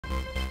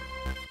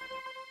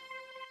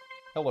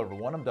Hello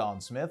everyone, I'm Don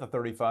Smith. A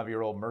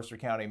 35-year-old Mercer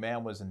County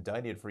man was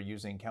indicted for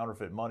using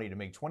counterfeit money to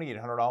make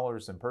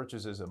 $2,800 in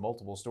purchases at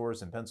multiple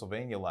stores in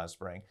Pennsylvania last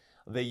spring.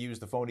 They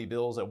used the phony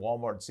bills at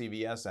Walmart,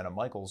 CVS, and a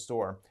Michaels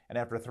store. And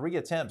after 3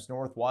 attempts,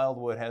 North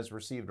Wildwood has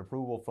received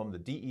approval from the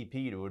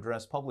DEP to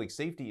address public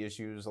safety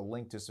issues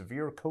linked to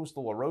severe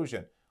coastal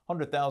erosion.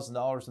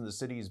 $100,000 in the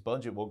city's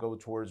budget will go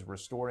towards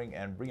restoring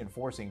and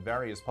reinforcing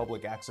various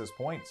public access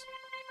points.